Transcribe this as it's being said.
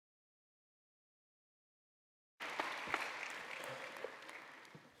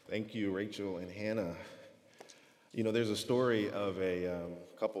Thank you, Rachel and Hannah. You know, there's a story of a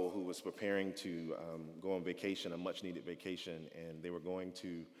couple who was preparing to go on vacation, a much needed vacation, and they were going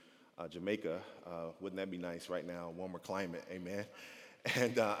to Jamaica. Wouldn't that be nice right now? Warmer climate, amen.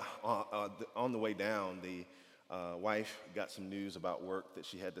 And on the way down, the wife got some news about work that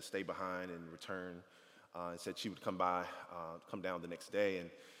she had to stay behind and return, and said she would come down the next day.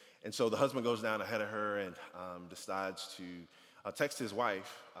 And so the husband goes down ahead of her and decides to text his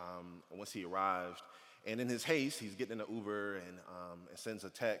wife once he arrived. And in his haste, he's getting in an Uber and sends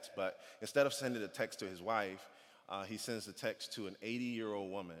a text. But instead of sending a text to his wife, he sends a text to an 80-year-old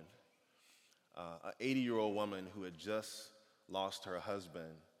woman, who had just lost her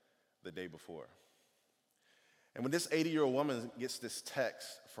husband the day before. And when this 80-year-old woman gets this text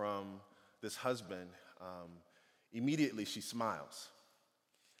from this husband, immediately she smiles.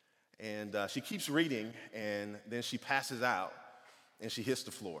 And she keeps reading, and then she passes out, and she hits the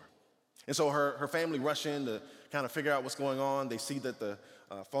floor. And so her family rush in to kind of figure out what's going on. They see that the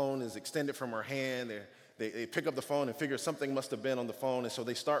phone is extended from her hand. They pick up the phone and figure something must have been on the phone. And so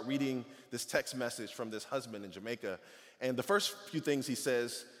they start reading this text message from this husband in Jamaica. And the first few things he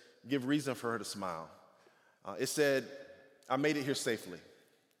says give reason for her to smile. It said, "I made it here safely.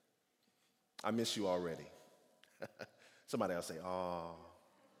 I miss you already." Somebody else say, "Oh."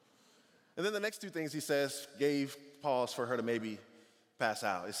 And then the next two things he says gave pause for her to maybe pass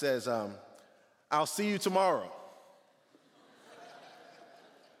out. It says, "I'll see you tomorrow."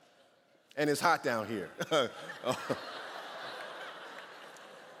 And it's hot down here.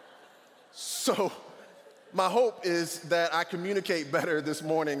 So my hope is that I communicate better this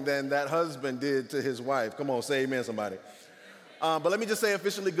morning than that husband did to his wife. Come on, say amen, somebody. But let me just say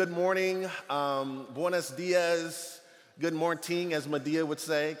officially good morning. Buenos dias. Good morning, as Medea would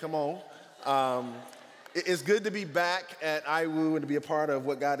say. Come on. It's good to be back at IWU and to be a part of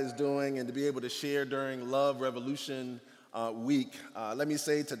what God is doing and to be able to share during Love Revolution Week. Let me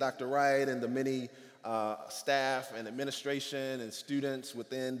say to Dr. Wright and the many staff and administration and students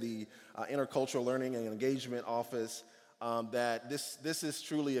within the Intercultural Learning and Engagement Office that this is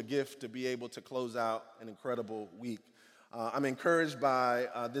truly a gift to be able to close out an incredible week. I'm encouraged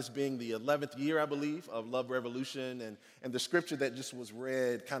by this being the 11th year, I believe, of Love Revolution, and the scripture that just was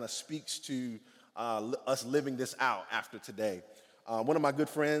read kind of speaks to us living this out after today. One of my good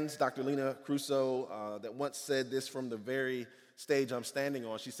friends, Dr. Lena Crusoe, that once said this from the very stage I'm standing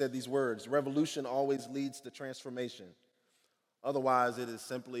on. She said these words: "Revolution always leads to transformation. Otherwise, it is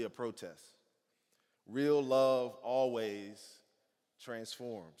simply a protest. Real love always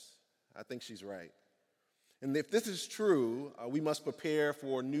transforms." I think she's right. And if this is true, we must prepare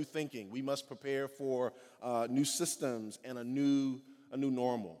for new thinking. We must prepare for new systems and a new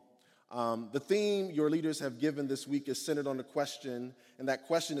normal. The theme your leaders have given this week is centered on the question, and that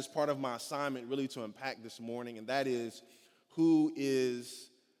question is part of my assignment really to unpack this morning, and that is, who is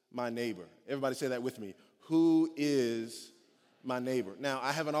my neighbor? Everybody say that with me. Who is my neighbor? Now,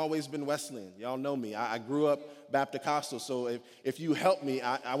 I haven't always been Wesleyan. Y'all know me. I grew up Baptist-Costal, so if you help me,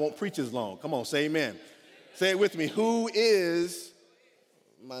 I won't preach as long. Come on, say amen. Say it with me. Who is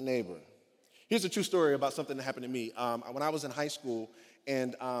my neighbor? Here's a true story about something that happened to me. When I was in high school,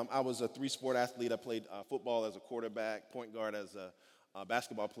 and I was a three-sport athlete. I played football as a quarterback, point guard as a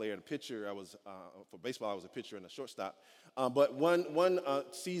basketball player, and a pitcher. For baseball, I was a pitcher and a shortstop. But one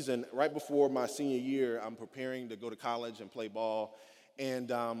season, right before my senior year, I'm preparing to go to college and play ball, and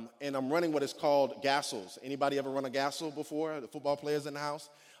I'm running what is called gassles. Anybody ever run a gassle before? The football players in the house?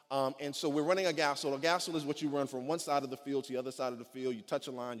 And so we're running a gassle. A gassle is what you run from one side of the field to the other side of the field. You touch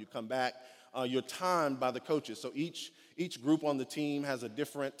a line, you come back. You're timed by the coaches. So each group on the team has a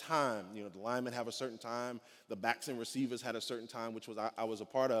different time. You know, the linemen have a certain time. The backs and receivers had a certain time, which I was a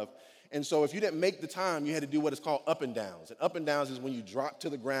part of. And so if you didn't make the time, you had to do what is called up and downs. And up and downs is when you drop to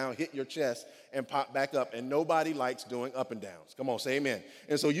the ground, hit your chest, and pop back up. And nobody likes doing up and downs. Come on, say amen.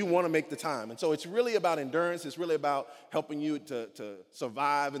 And so you want to make the time. And so it's really about endurance. It's really about helping you to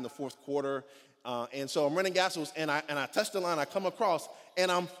survive in the fourth quarter. And so I'm running gassles, and I touch the line. I come across,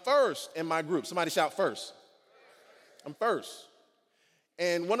 and I'm first in my group. Somebody shout first. I'm first.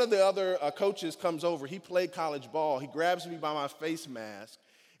 And one of the other coaches comes over. He played college ball. He grabs me by my face mask,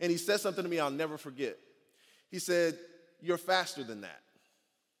 and he says something to me I'll never forget. He said, "You're faster than that."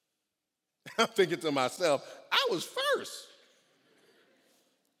 I'm thinking to myself, I was first.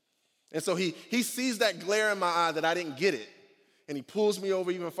 And so he sees that glare in my eye that I didn't get it, and he pulls me over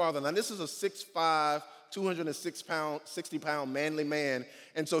even farther. Now, this is a 6'5", 60-pound manly man,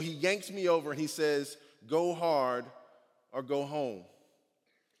 and so he yanks me over, and he says, "Go hard or go home.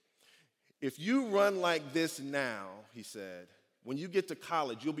 If you run like this now," he said, When you get to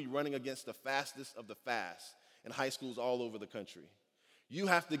college, you'll be running against the fastest of the fast in high schools all over the country. You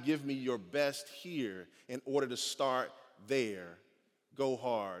have to give me your best here in order to start there. Go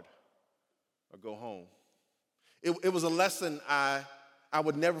hard or go home. It was a lesson I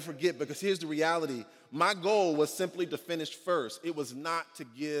would never forget, because here's the reality. My goal was simply to finish first. It was not to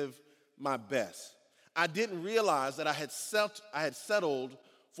give my best. I didn't realize that I had settled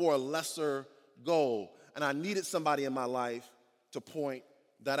for a lesser goal, and I needed somebody in my life to point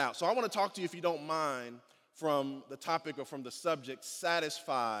that out. So I want to talk to you, if you don't mind, from the topic or from the subject,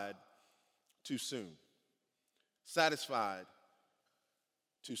 satisfied too soon. Satisfied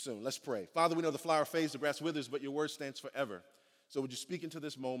too soon. Let's pray. Father, we know the flower fades, the grass withers, but your word stands forever. So would you speak into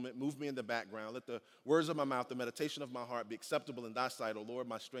this moment, move me in the background, let the words of my mouth, the meditation of my heart be acceptable in thy sight, O Lord,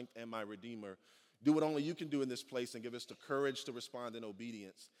 my strength and my redeemer. Do what only you can do in this place and give us the courage to respond in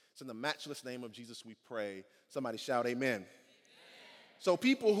obedience. It's in the matchless name of Jesus we pray. Somebody shout amen. So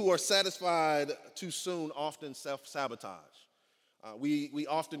people who are satisfied too soon often self-sabotage. We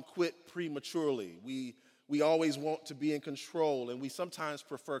often quit prematurely. We always want to be in control, and we sometimes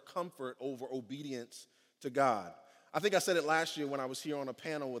prefer comfort over obedience to God. I think I said it last year when I was here on a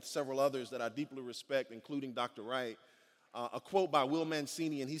panel with several others that I deeply respect, including Dr. Wright. A quote by Will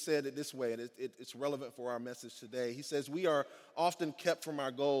Mancini, and he said it this way, and it's relevant for our message today. He says, "We are often kept from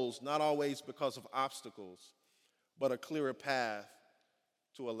our goals, not always because of obstacles, but a clearer path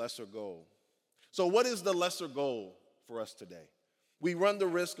to a lesser goal." So what is the lesser goal for us today? We run the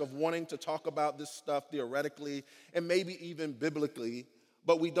risk of wanting to talk about this stuff theoretically and maybe even biblically,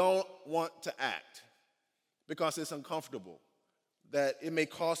 but we don't want to act because it's uncomfortable, that it may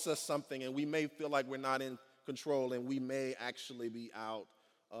cost us something, and we may feel like we're not in control, and we may actually be out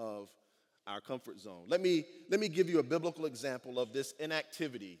of our comfort zone. Let me give you a biblical example of this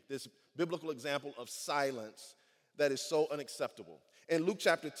inactivity, this biblical example of silence that is so unacceptable. In Luke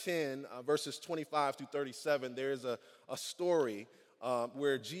chapter 10, verses 25 through 37, there is a story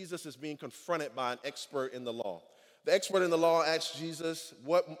where Jesus is being confronted by an expert in the law. The expert in the law asks Jesus,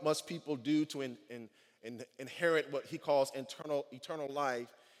 what must people do to inherit what he calls eternal life?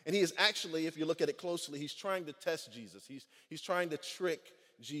 And he is actually, if you look at it closely, he's trying to test Jesus. He's trying to trick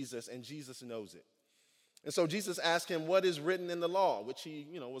Jesus, and Jesus knows it. And so Jesus asked him, what is written in the law? Which he,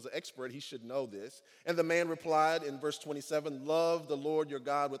 was an expert. He should know this. And the man replied in verse 27, love the Lord your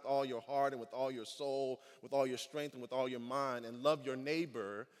God with all your heart and with all your soul, with all your strength and with all your mind, and love your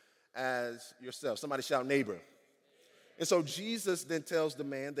neighbor as yourself. Somebody shout neighbor. And so Jesus then tells the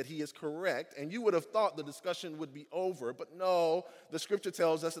man that he is correct, and you would have thought the discussion would be over, but no, the scripture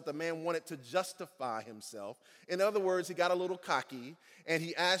tells us that the man wanted to justify himself. In other words, he got a little cocky, and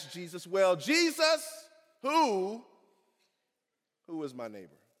he asked Jesus, well, Jesus, who is my neighbor?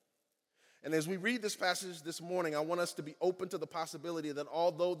 And as we read this passage this morning, I want us to be open to the possibility that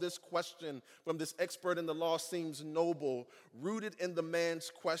although this question from this expert in the law seems noble, rooted in the man's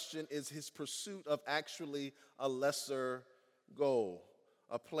question is his pursuit of actually a lesser goal,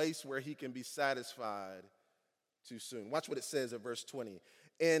 a place where he can be satisfied too soon. Watch what it says at verse 20.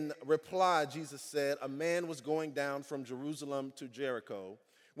 In reply, Jesus said, a man was going down from Jerusalem to Jericho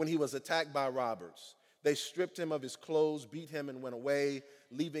when he was attacked by robbers. They stripped him of his clothes, beat him, and went away,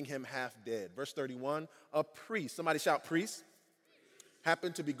 leaving him half dead. Verse 31, a priest, somebody shout priest,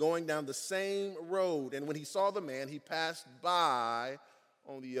 happened to be going down the same road, and when he saw the man, he passed by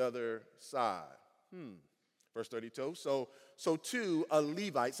on the other side. Verse 32, so too a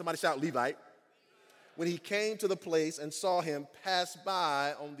Levite, somebody shout Levite, when he came to the place and saw him, passed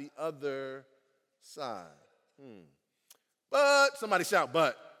by on the other side. But, somebody shout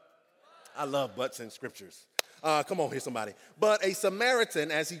but. I love buts in scriptures. Come on here, somebody. But a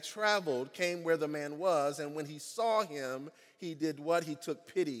Samaritan, as he traveled, came where the man was, and when he saw him, he did what? He took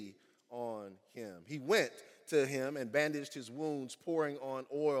pity on him. He went to him and bandaged his wounds, pouring on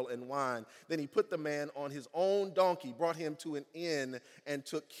oil and wine. Then he put the man on his own donkey, brought him to an inn, and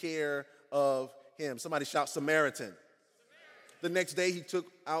took care of him. Somebody shout Samaritan. The next day he took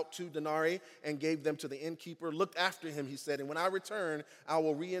out 2 denarii and gave them to the innkeeper. Look after him, he said, and when I return, I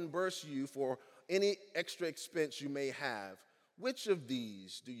will reimburse you for any extra expense you may have. Which of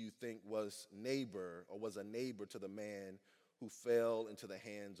these do you think was a neighbor to the man who fell into the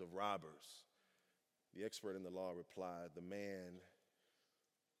hands of robbers? The expert in the law replied, the man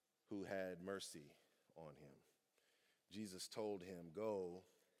who had mercy on him. Jesus told him, go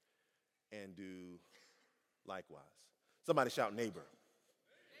and do likewise. Somebody shout neighbor.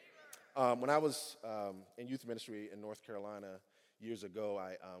 When I was in youth ministry in North Carolina years ago,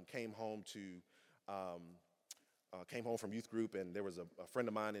 I came home to came home from youth group, and there was a friend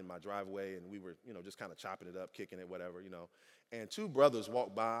of mine in my driveway, and we were, just kind of chopping it up, kicking it, whatever. And two brothers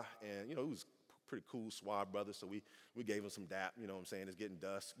walked by, and, it was pretty cool, suave brothers, so we gave them some dap, you know what I'm saying? It's getting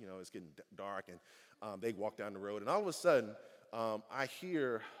dusk, it's getting dark, and they walked down the road, and all of a sudden, I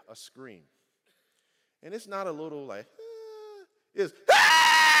hear a scream. And it's not a little like, it's,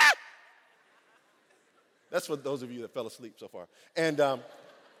 ah! That's for those of you that fell asleep so far. And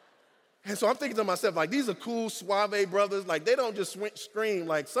so I'm thinking to myself, like, these are cool, suave brothers. Like, they don't just scream,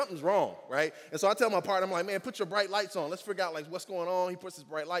 like, something's wrong, right? And so I tell my partner, I'm like, man, put your bright lights on. Let's figure out, like, what's going on. He puts his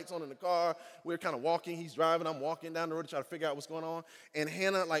bright lights on in the car. We're kind of walking. He's driving. I'm walking down the road to try to figure out what's going on. And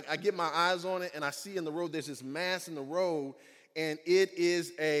Hannah, like, I get my eyes on it, and I see in the road, there's this mass in the road, and it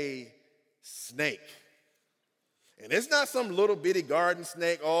is a snake. And it's not some little bitty garden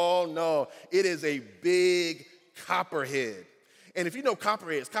snake. Oh, no. It is a big copperhead. And if you know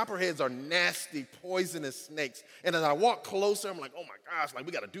copperheads are nasty, poisonous snakes. And as I walk closer, I'm like, oh my gosh, like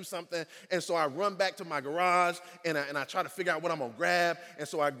we got to do something. And so I run back to my garage, and I try to figure out what I'm going to grab. And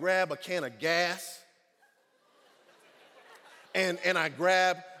so I grab a can of gas, and I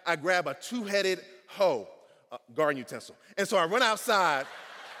grab a two-headed hoe, garden utensil. And so I run outside.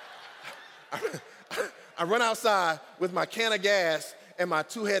 I run outside with my can of gas and my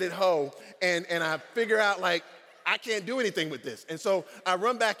two-headed hoe, and I figure out, like, I can't do anything with this. And so I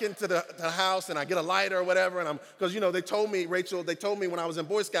run back into the house, and I get a lighter or whatever, and because, they told me, Rachel, when I was in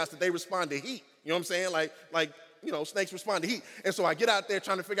Boy Scouts that they respond to heat. You know what I'm saying? Like snakes respond to heat. And so I get out there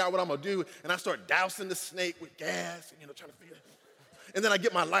trying to figure out what I'm going to do, and I start dousing the snake with gas, and, trying to figure it out. And then I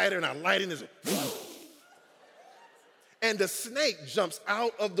get my lighter, and I light it, and the snake jumps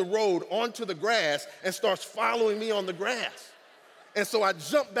out of the road onto the grass and starts following me on the grass. And so I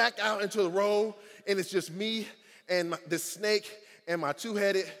jump back out into the road, and it's just me and the snake and my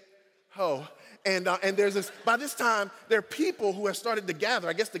two-headed hoe. And there's this, by this time, there are people who have started to gather.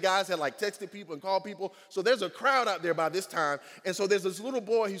 I guess the guys had like texted people and called people. So there's a crowd out there by this time. And so there's this little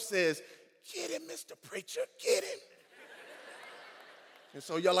boy who says, "Get him, Mr. Preacher, get him." And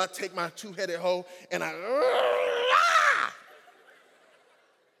so I take my two-headed hoe, and I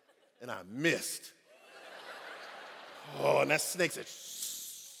missed. Oh, and that snake said, "Shh."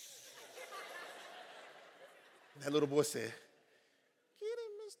 And that little boy said, "Get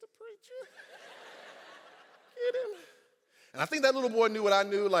him, Mr. Preacher. Get him." And I think that little boy knew what I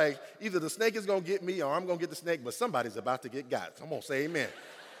knew, like either the snake is going to get me or I'm going to get the snake, but somebody's about to get got. Come on, say amen.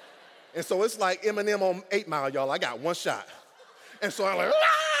 And so it's like Eminem on 8 Mile, y'all. I got one shot. And so I'm like,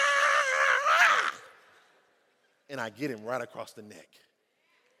 "Ah!" And I get him right across the neck.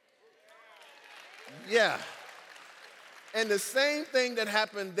 Yeah. And the same thing that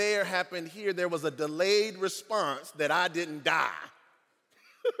happened there happened here. There was a delayed response that I didn't die.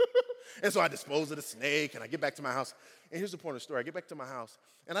 And so I dispose of the snake, and I get back to my house. And here's the point of the story. I get back to my house,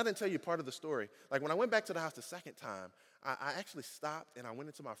 and I didn't tell you part of the story. Like when I went back to the house the second time, I actually stopped, and I went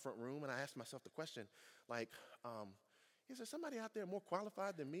into my front room, and I asked myself the question, like, is there somebody out there more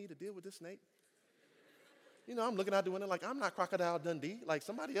qualified than me to deal with this snake? I'm looking out the window like, I'm not Crocodile Dundee. Like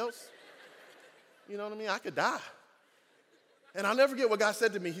somebody else, you know what I mean? I could die. And I'll never forget what God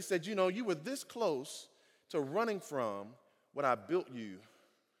said to me. He said, you were this close to running from what I built you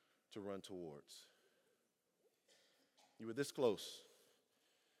to run towards. You were this close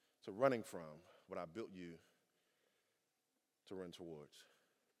to running from what I built you to run towards.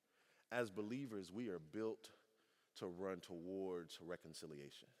 As believers, we are built to run towards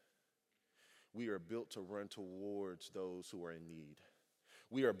reconciliation. We are built to run towards those who are in need.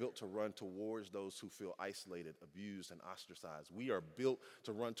 We are built to run towards those who feel isolated, abused, and ostracized. We are built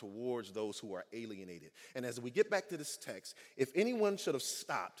to run towards those who are alienated. And as we get back to this text, if anyone should have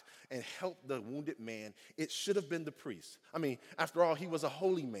stopped and helped the wounded man, it should have been the priest. I mean, after all, he was a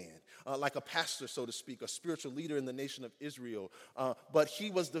holy man, like a pastor, so to speak, a spiritual leader in the nation of Israel. But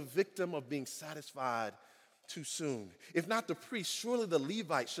he was the victim of being satisfied too soon. If not the priest, surely the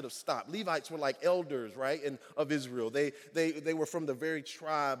Levites should have stopped. Levites were like elders, right, of Israel. They were from the very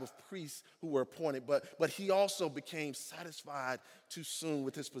tribe of priests who were appointed, but he also became satisfied too soon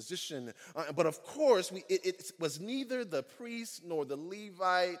with his position. But of course, it was neither the priest nor the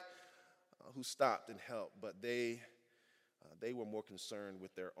Levite who stopped and helped, but they were more concerned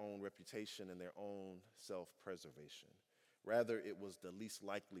with their own reputation and their own self-preservation. Rather, it was the least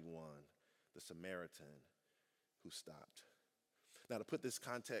likely one, the Samaritan, who stopped. Now, to put this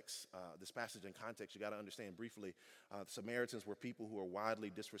passage in context, you got to understand briefly, the Samaritans were people who were widely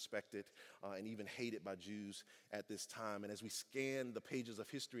disrespected and even hated by Jews at this time. And as we scan the pages of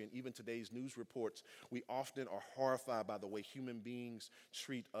history and even today's news reports, we often are horrified by the way human beings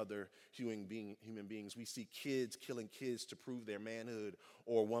treat other human beings. We see kids killing kids to prove their manhood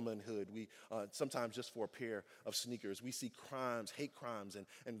or womanhood. We sometimes just for a pair of sneakers. We see crimes, hate crimes,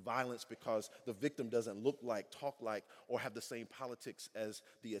 and violence because the victim doesn't look like, talk like, or have the same politics as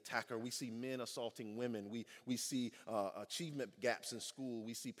the attacker. We see men assaulting women. We see achievement gaps in school.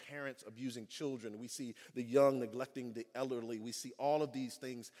 We see parents abusing children. We see the young neglecting the elderly. We see all of these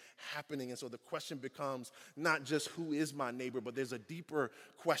things happening. And so the question becomes not just who is my neighbor, but there's a deeper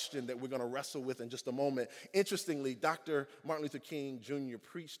question that we're going to wrestle with in just a moment. Interestingly, Dr. Martin Luther King Jr.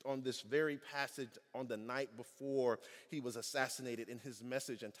 preached on this very passage on the night before he was assassinated in his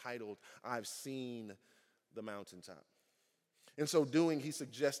message entitled, "I've Seen the Mountaintop." In so doing, he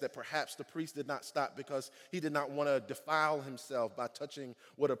suggests that perhaps the priest did not stop because he did not want to defile himself by touching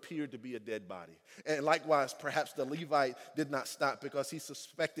what appeared to be a dead body. And likewise, perhaps the Levite did not stop because he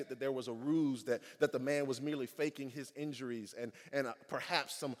suspected that there was a ruse, that the man was merely faking his injuries, and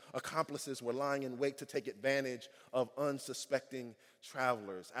perhaps some accomplices were lying in wait to take advantage of unsuspecting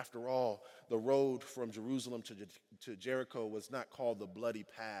travelers. After all, the road from Jerusalem to Jericho was not called the Bloody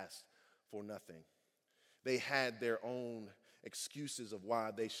Pass for nothing. They had their own excuses of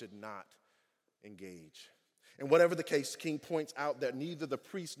why they should not engage. And whatever the case, King points out that neither the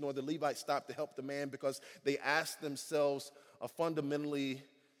priest nor the Levite stopped to help the man because they asked themselves a fundamentally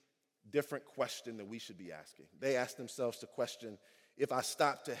different question that we should be asking. They asked themselves the question, if I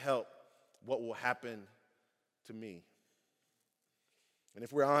stop to help, what will happen to me? And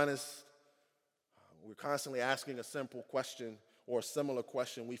if we're honest, we're constantly asking a simple question or a similar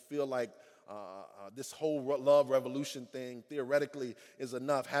question. We feel like this whole love revolution thing theoretically is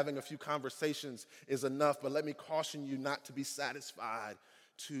enough. Having a few conversations is enough, but let me caution you not to be satisfied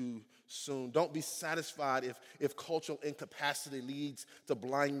too soon. Don't be satisfied if cultural incapacity leads to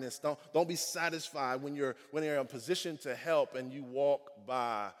blindness. Don't be satisfied when you're in a position to help and you walk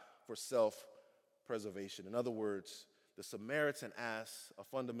by for self-preservation. In other words, the Samaritan asks a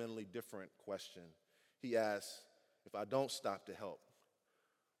fundamentally different question. He asks, if I don't stop to help,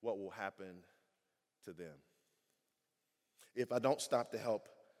 what will happen to them? If I don't stop to help,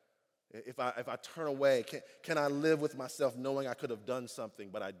 if I turn away, can I live with myself knowing I could have done something,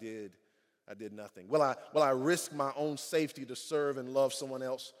 but I did nothing? Will I risk my own safety to serve and love someone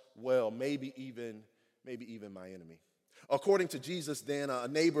else well, maybe even my enemy? According to Jesus, then, a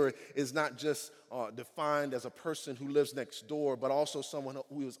neighbor is not just defined as a person who lives next door, but also someone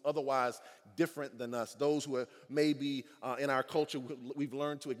who is otherwise different than us. Those who are maybe in our culture we've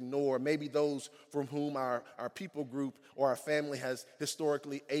learned to ignore, maybe those from whom our people group or our family has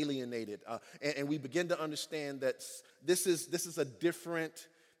historically alienated. And we begin to understand that this is a different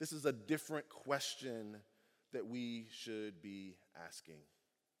question that we should be asking.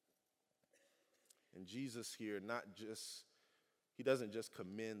 And Jesus here, he doesn't just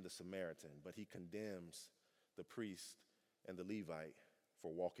commend the Samaritan, but he condemns the priest and the Levite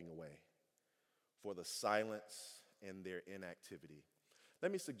for walking away, for the silence and their inactivity.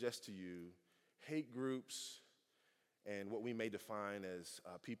 Let me suggest to you, hate groups and what we may define as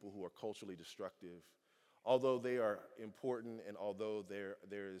people who are culturally destructive, although they are important and although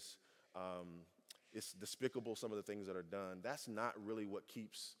it's despicable some of the things that are done, that's not really what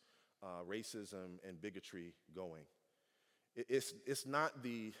keeps racism and bigotry going. It's not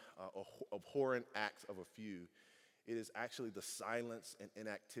the abhorrent acts of a few. It is actually the silence and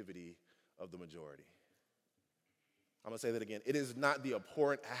inactivity of the majority. I'm going to say that again. It is not the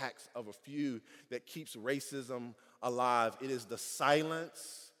abhorrent acts of a few that keeps racism alive. It is the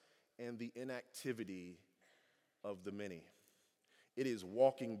silence and the inactivity of the many. It is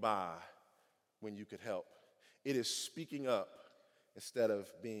walking by when you could help. It is speaking up instead of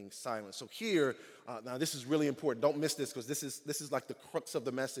being silent. So here, now this is really important. Don't miss this because this is like the crux of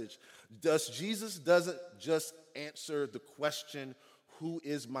the message. Jesus doesn't just answer the question, who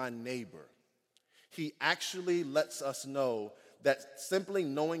is my neighbor? He actually lets us know that simply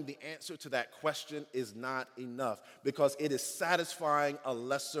knowing the answer to that question is not enough because it is satisfying a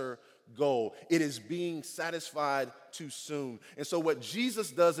lesser goal. It is being satisfied too soon. And so what Jesus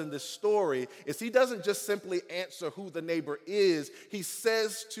does in this story is he doesn't just simply answer who the neighbor is. He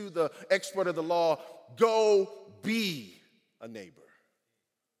says to the expert of the law, go be a neighbor.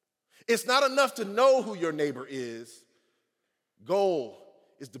 It's not enough to know who your neighbor is. Goal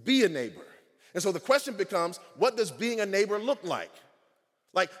is to be a neighbor. And so the question becomes, what does being a neighbor look like?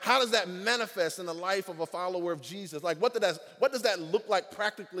 Like, how does that manifest in the life of a follower of Jesus? Like, what does that look like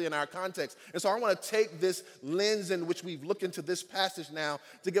practically in our context? And so I want to take this lens in which we've looked into this passage now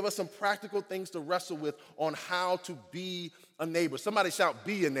to give us some practical things to wrestle with on how to be a neighbor. Somebody shout,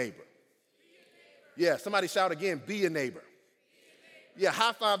 be a neighbor. Yeah, somebody shout again, be a neighbor. Yeah,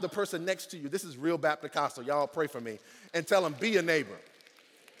 high five the person next to you. This is real Baptist. Y'all pray for me. And tell them, be a neighbor.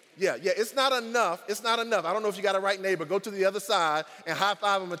 Yeah, it's not enough. It's not enough. I don't know if you got a right neighbor. Go to the other side and high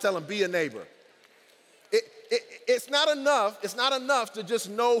five them and tell them, be a neighbor. It's not enough. It's not enough to just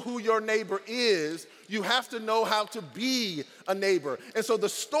know who your neighbor is. You have to know how to be a neighbor. And so the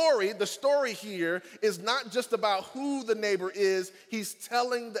story here is not just about who the neighbor is. He's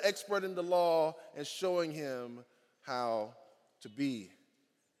telling the expert in the law and showing him how to be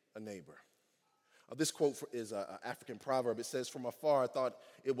a neighbor. This quote is an African proverb. It says, from afar, I thought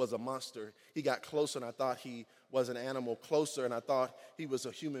it was a monster. He got closer, and I thought he was an animal. Closer, and I thought he was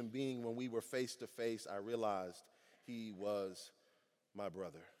a human being. When we were face to face, I realized he was my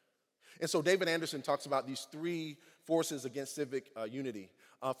brother. And so David Anderson talks about these three forces against civic unity.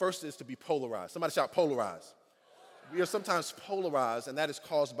 First is to be polarized. Somebody shout polarized. We are sometimes polarized, and that is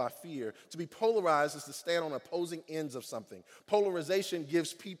caused by fear. To be polarized is to stand on opposing ends of something. Polarization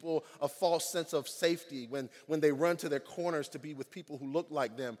gives people a false sense of safety when they run to their corners to be with people who look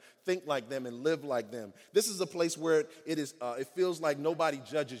like them, think like them, and live like them. This is a place where it feels like nobody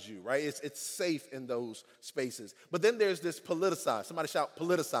judges you, right? It's safe in those spaces. But then there's this politicized. Somebody shout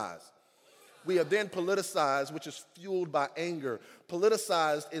politicized. We are then politicized, which is fueled by anger.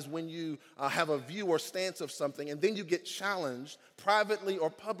 Politicized is when you have a view or stance of something, and then you get challenged privately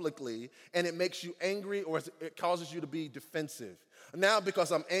or publicly, and it makes you angry or it causes you to be defensive. Now,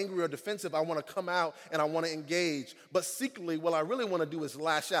 because I'm angry or defensive, I want to come out and I want to engage. But secretly, what I really want to do is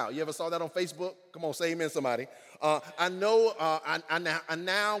lash out. You ever saw that on Facebook? Come on, say amen, somebody. I know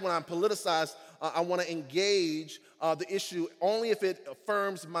now when I'm politicized, I want to engage the issue only if it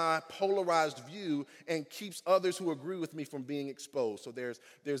affirms my polarized view and keeps others who agree with me from being exposed. So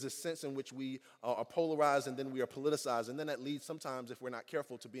there's a sense in which we are polarized and then we are politicized, and then that leads sometimes, if we're not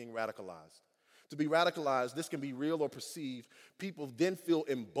careful, to being radicalized. To be radicalized, this can be real or perceived. People then feel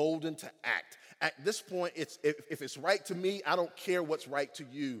emboldened to act. At this point, if it's right to me, I don't care what's right to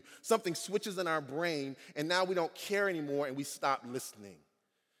you. Something switches in our brain, and now we don't care anymore, and we stop listening.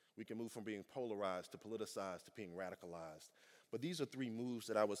 We can move from being polarized to politicized to being radicalized. But these are three moves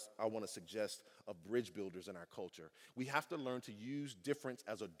that I want to suggest of bridge builders in our culture. We have to learn to use difference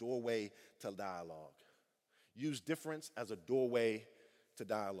as a doorway to dialogue. Use difference as a doorway to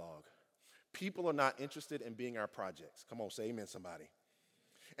dialogue. People are not interested in being our projects. Come on, say amen, somebody.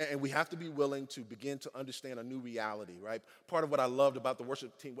 And we have to be willing to begin to understand a new reality, right? Part of what I loved about the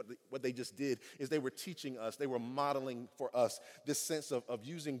worship team, what they just did, is they were teaching us, they were modeling for us this sense of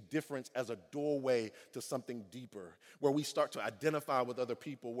using difference as a doorway to something deeper, where we start to identify with other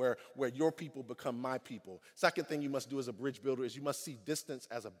people, where your people become my people. Second thing you must do as a bridge builder is you must see distance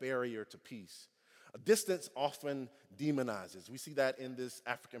as a barrier to peace. Distance often demonizes. We see that in this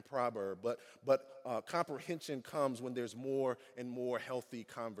African proverb, but comprehension comes when there's more and more healthy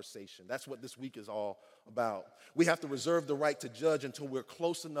conversation. That's what this week is all about. We have to reserve the right to judge until we're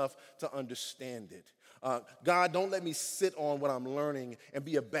close enough to understand it. God, don't let me sit on what I'm learning and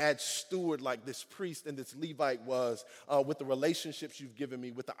be a bad steward like this priest and this Levite was with the relationships you've given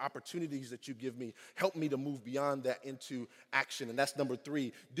me, with the opportunities that you give me. Help me to move beyond that into action. And that's number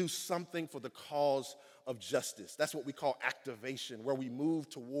 3, do something for the cause of justice. That's what we call activation, where we move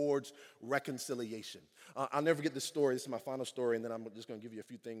towards reconciliation. I'll never forget this story. This is my final story, and then I'm just going to give you a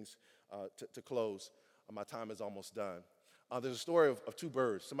few things to close. My time is almost done. There's a story of 2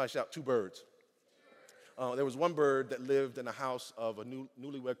 birds. Somebody shout 2 birds. There was one bird that lived in a house of a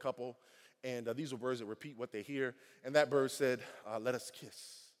newlywed couple, and these were birds that repeat what they hear. And that bird said, let us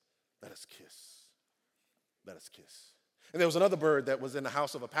kiss, let us kiss, let us kiss. And there was another bird that was in the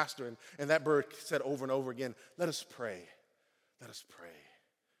house of a pastor, and that bird said over and over again, let us pray, let us pray,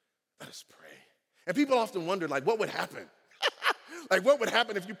 let us pray. And people often wonder, like, what would happen? Like, what would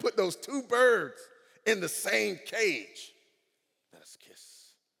happen if you put those 2 birds in the same cage? Let us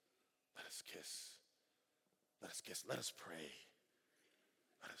kiss. Let us kiss. Let us kiss. Let us pray.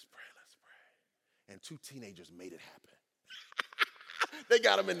 Let us pray. Let's pray. And 2 teenagers made it happen. They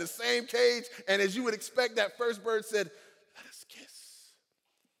got them in the same cage, and as you would expect, that first bird said, let us kiss.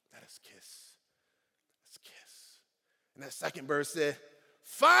 Let us kiss. Let's kiss. And that second bird said,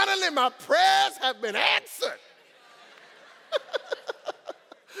 finally, my prayers have been answered.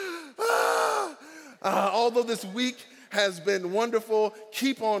 Although this week has been wonderful.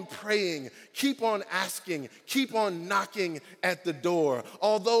 Keep on praying. Keep on asking. Keep on knocking at the door.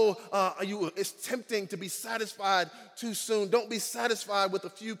 Although it's tempting to be satisfied too soon, don't be satisfied with a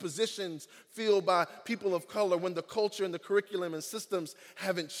few positions filled by people of color when the culture and the curriculum and systems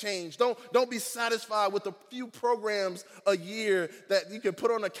haven't changed. Don't be satisfied with a few programs a year that you can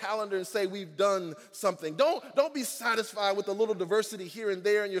put on a calendar and say we've done something. Don't be satisfied with a little diversity here and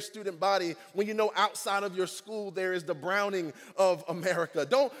there in your student body when you know outside of your school there is the Browning of America.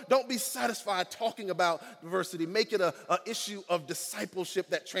 Don't be satisfied talking about diversity. Make it an issue of discipleship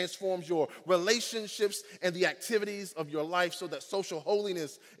that transforms your relationships and the activities of your life so that social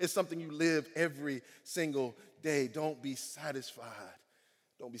holiness is something you live every single day. Don't be satisfied.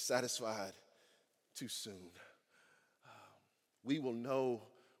 Don't be satisfied too soon. We will know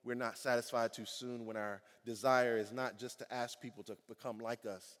we're not satisfied too soon when our desire is not just to ask people to become like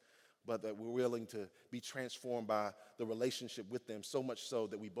us, but that we're willing to be transformed by the relationship with them, so much so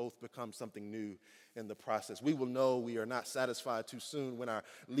that we both become something new in the process. We will know we are not satisfied too soon when our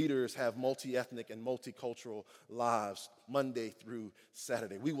leaders have multi-ethnic and multicultural lives Monday through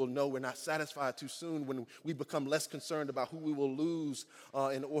Saturday. We will know we're not satisfied too soon when we become less concerned about who we will lose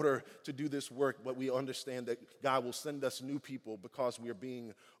in order to do this work, but we understand that God will send us new people because we are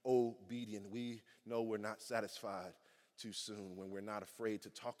being obedient. We know we're not satisfied too soon when we're not afraid to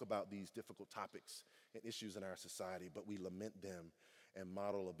talk about these difficult topics and issues in our society, but we lament them and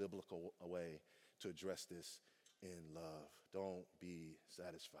model a biblical way to address this in love. Don't be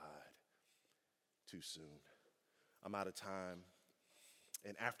satisfied too soon. I'm out of time.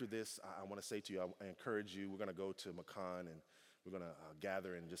 And after this, I want to say to you, I encourage you, we're going to go to Macon and we're going to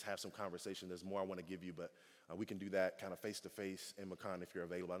gather and just have some conversation. There's more I want to give you, but we can do that kind of face-to-face in Macon if you're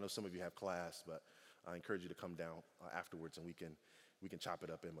available. I know some of you have class, but I encourage you to come down afterwards and we can chop it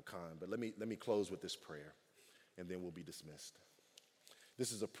up in Macon. But let me close with this prayer, and then we'll be dismissed.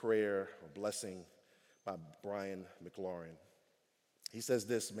 This is a prayer, a blessing by Brian McLaurin. He says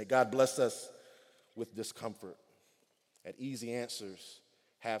this: may God bless us with discomfort at easy answers,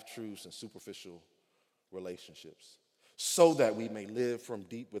 half-truths, and superficial relationships, so that we may live from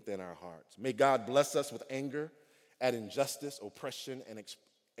deep within our hearts. May God bless us with anger at injustice, oppression, and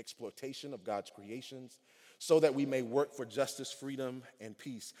exploitation of God's creations, so that we may work for justice, freedom, and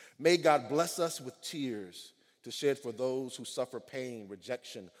peace. May God bless us with tears to shed for those who suffer pain,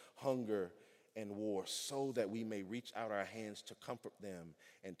 rejection, hunger, and war, so that we may reach out our hands to comfort them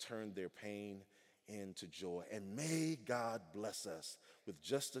and turn their pain into joy. And may God bless us with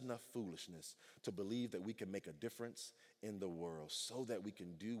just enough foolishness to believe that we can make a difference in the world, so that we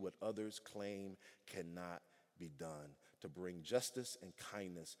can do what others claim cannot be done, to bring justice and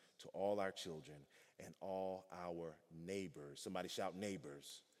kindness to all our children and all our neighbors. Somebody shout,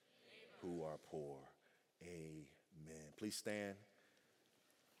 neighbors, who are poor. Amen. Please stand.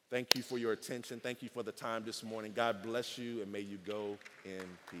 Thank you for your attention. Thank you for the time this morning. God bless you, and may you go in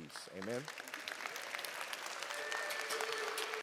peace. Amen.